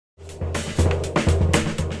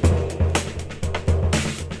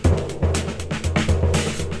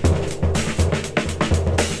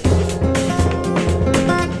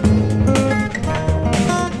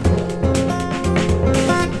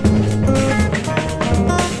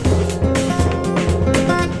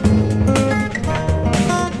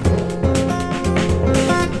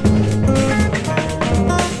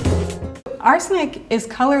Arsenic is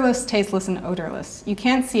colorless, tasteless, and odorless. You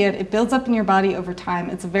can't see it. It builds up in your body over time.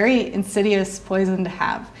 It's a very insidious poison to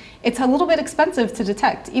have. It's a little bit expensive to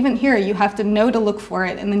detect. Even here, you have to know to look for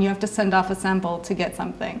it, and then you have to send off a sample to get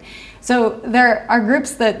something. So there are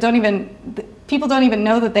groups that people don't even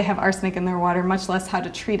know that they have arsenic in their water, much less how to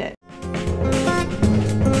treat it.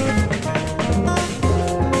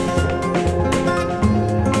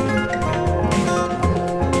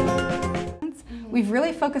 We've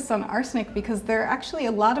really focused on arsenic because there are actually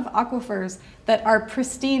a lot of aquifers that are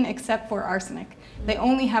pristine except for arsenic. They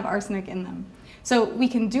only have arsenic in them. So we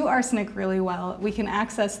can do arsenic really well. We can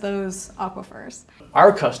access those aquifers.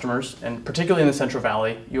 Our customers, and particularly in the Central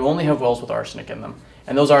Valley, you only have wells with arsenic in them.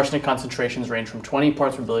 And those arsenic concentrations range from 20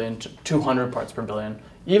 parts per billion to 200 parts per billion,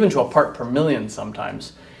 even to a part per million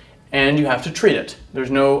sometimes. And you have to treat it.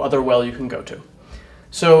 There's no other well you can go to.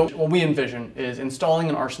 So what we envision is installing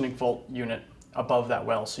an arsenic vault unit above that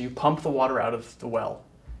well. So you pump the water out of the well,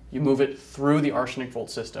 you move it through the arsenic vault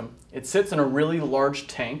system. It sits in a really large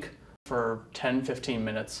tank for 10-15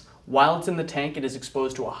 minutes. While it's in the tank, it is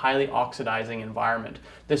exposed to a highly oxidizing environment.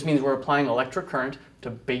 This means we're applying electric current to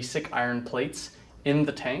basic iron plates in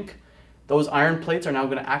the tank. Those iron plates are now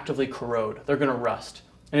going to actively corrode. They're going to rust.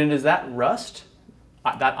 And it is that rust,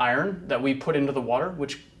 that iron, that we put into the water,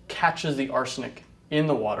 which catches the arsenic in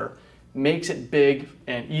the water, makes it big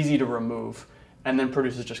and easy to remove, and then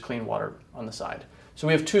produces just clean water on the side. So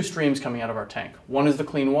we have two streams coming out of our tank. One is the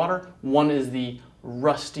clean water, one is the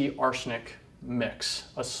rusty arsenic mix,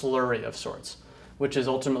 a slurry of sorts, which is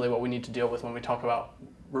ultimately what we need to deal with when we talk about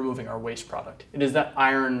removing our waste product. It is that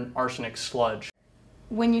iron arsenic sludge.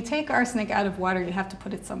 When you take arsenic out of water, you have to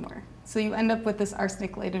put it somewhere. So you end up with this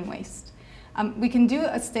arsenic-laden waste. We can do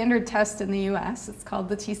a standard test in the US, it's called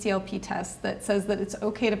the TCLP test, that says that it's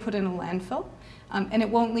okay to put in a landfill, and it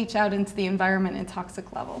won't leach out into the environment in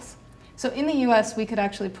toxic levels. So in the US, we could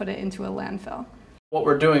actually put it into a landfill. What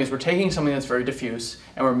we're doing is we're taking something that's very diffuse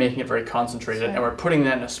and we're making it very concentrated, Sure. and we're putting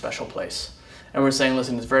that in a special place. And we're saying,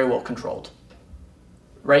 listen, it's very well controlled.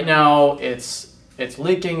 Right now, it's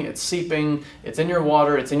leaking, it's seeping, it's in your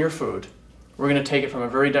water, it's in your food. We're going to take it from a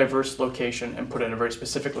very diverse location and put it in a very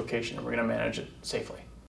specific location, and we're going to manage it safely.